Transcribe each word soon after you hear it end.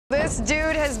This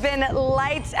dude has been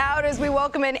lights out as we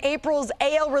welcome in April's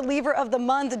AL reliever of the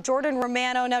month, Jordan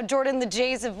Romano. Now, Jordan, the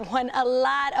Jays have won a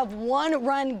lot of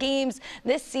one-run games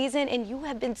this season, and you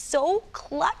have been so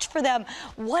clutch for them.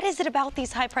 What is it about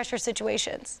these high-pressure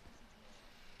situations?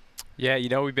 Yeah,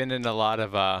 we've been in a lot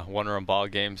of one-run ball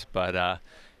games, but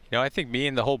I think me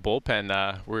and the whole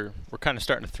bullpen, we're kind of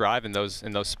starting to thrive in those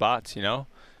spots,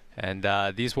 And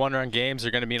these one-run games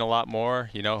are going to mean a lot more,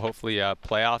 hopefully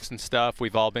playoffs and stuff.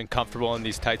 We've all been comfortable in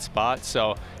these tight spots,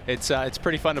 so it's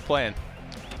pretty fun to play in.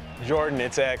 Jordan,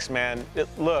 it's X, man.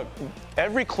 Look,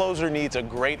 every closer needs a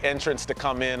great entrance to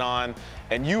come in on,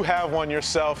 and you have one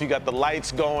yourself. You got the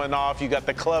lights going off. You got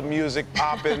the club music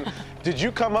popping. Did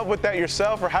you come up with that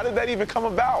yourself, or how did that even come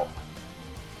about?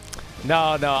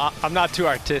 No, I'm not too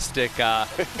artistic. I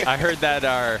heard that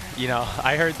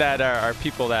our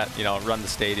people that run the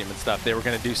stadium and stuff, they were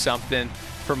going to do something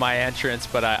for my entrance,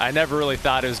 but I never really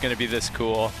thought it was going to be this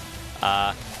cool.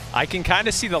 I can kind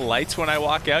of see the lights when I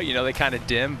walk out. They kind of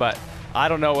dim, but I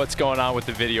don't know what's going on with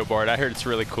the video board. I heard it's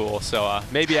really cool, so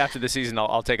maybe after the season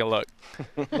I'll take a look.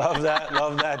 Love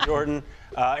that, Jordan.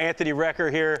 Anthony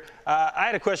Recker here. I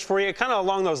had a question for you, kind of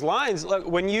along those lines. Look,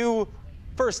 when you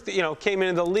first, came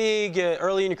into the league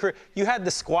early in your career, you had the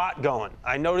squat going.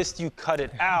 I noticed you cut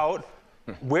it out.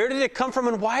 Where did it come from,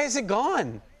 and why is it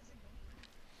gone?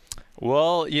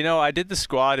 Well, I did the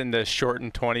squat in the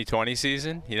shortened 2020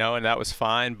 season, and that was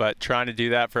fine. But trying to do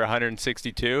that for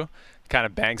 162 kind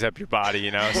of bangs up your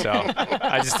body, So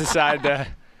I just decided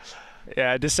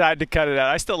to cut it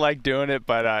out. I still like doing it,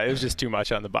 but it was just too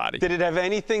much on the body. Did it have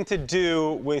anything to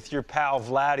do with your pal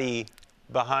Vladdy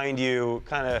behind you,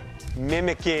 kind of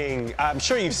mimicking? I'm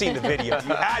sure you've seen the video.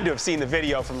 You had to have seen the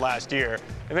video from last year.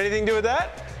 Have anything to do with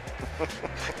that?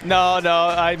 No.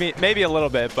 I mean, maybe a little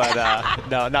bit, but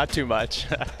no, not too much.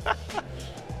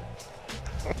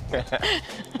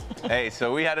 Hey,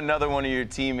 so we had another one of your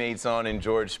teammates on in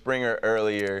George Springer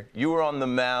earlier. You were on the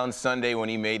mound Sunday when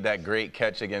he made that great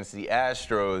catch against the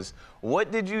Astros.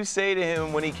 What did you say to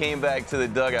him when he came back to the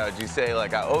dugout? Did you say,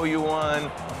 like, I owe you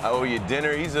one, I owe you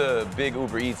dinner? He's a big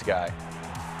Uber Eats guy.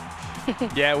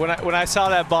 Yeah, when I saw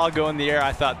that ball go in the air,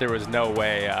 I thought there was no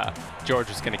way George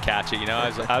was going to catch it.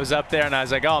 I was up there and I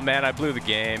was like, oh man, I blew the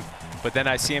game. But then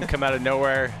I see him come out of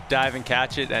nowhere, dive and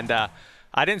catch it, and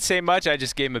I didn't say much. I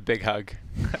just gave him a big hug.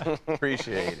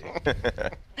 Appreciate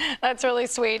it. That's really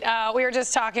sweet. We were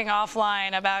just talking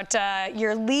offline about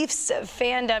your Leafs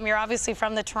fandom. You're obviously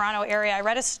from the Toronto area. I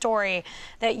read a story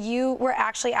that you were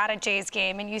actually at a Jays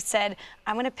game and you said,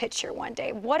 I'm going to pitch here one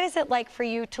day. What is it like for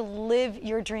you to live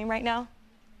your dream right now?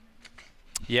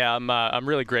 Yeah, I'm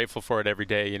really grateful for it every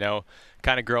day.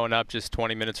 Kind of growing up just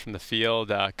 20 minutes from the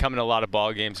field, coming to a lot of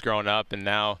ball games growing up, and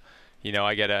now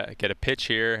I get a pitch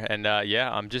here, and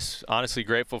yeah, I'm just honestly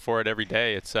grateful for it every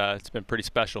day. It's been pretty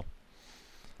special.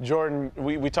 Jordan,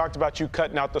 we talked about you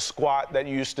cutting out the squat that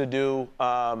you used to do,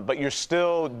 but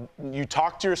you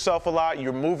talk to yourself a lot.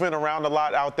 You're moving around a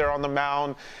lot out there on the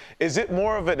mound. Is it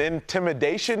more of an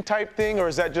intimidation type thing, or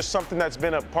is that just something that's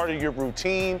been a part of your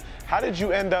routine? How did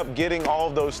you end up getting all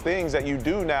of those things that you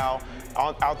do now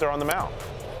out there on the mound?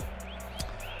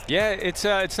 Yeah, it's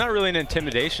not really an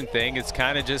intimidation thing. It's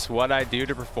kind of just what I do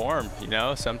to perform.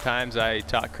 Sometimes I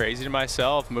talk crazy to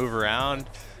myself, move around.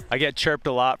 I get chirped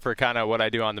a lot for kind of what I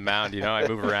do on the mound. I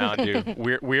move around, do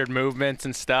weird movements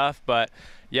and stuff. But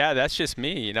yeah, that's just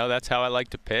me. That's how I like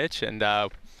to pitch, and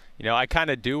I kind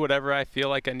of do whatever I feel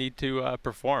like I need to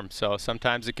perform. So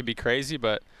sometimes it can be crazy,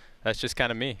 but that's just kind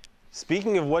of me.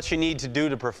 Speaking of what you need to do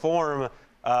to perform,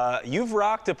 you've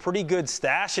rocked a pretty good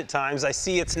stash at times. I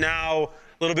see it's now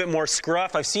a little bit more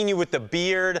scruff. I've seen you with the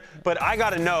beard, but I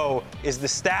gotta know, is the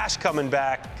stash coming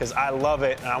back? Because I love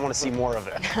it and I want to see more of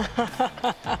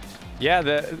it. Yeah,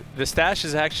 the stash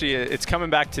is actually, it's coming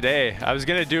back today. I was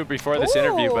gonna do it before this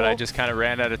interview, but I just kind of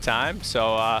ran out of time.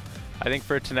 So I think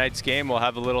for tonight's game, we'll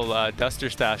have a little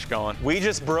duster stash going. We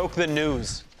just broke the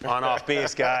news on Off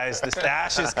Base, guys. The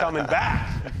stash is coming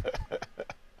back.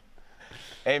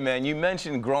 Hey, man, you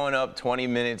mentioned growing up 20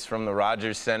 minutes from the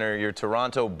Rogers Center. You're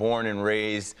Toronto born and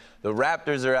raised. The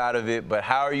Raptors are out of it, but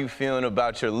how are you feeling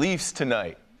about your Leafs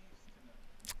tonight?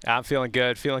 I'm feeling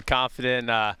good, feeling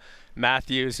confident.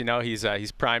 Matthews,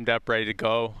 he's primed up, ready to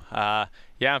go.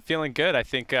 Yeah, I'm feeling good. I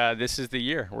think this is the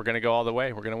year. We're going to go all the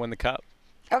way. We're going to win the Cup.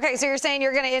 Okay, so you're saying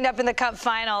you're going to end up in the Cup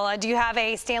final. Do you have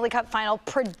a Stanley Cup final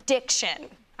prediction?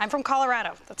 I'm from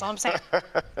Colorado. That's all I'm saying.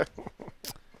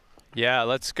 Yeah,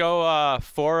 let's go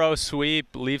 4-0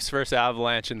 sweep, Leafs versus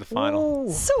Avalanche in the final.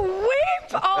 Ooh. Sweep?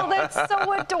 Oh, that's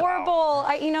so adorable.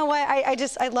 You know what?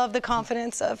 I love the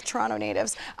confidence of Toronto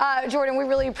natives. Jordan, we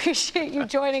really appreciate you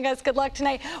joining us. Good luck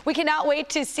tonight. We cannot wait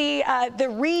to see the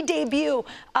re-debut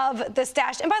of the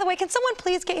Stash. And by the way, can someone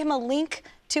please get him a link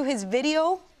to his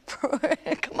video?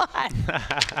 Come on.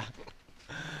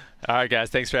 All right, guys.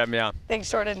 Thanks for having me on. Thanks,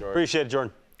 Jordan. Appreciate it,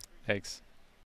 Jordan. Thanks.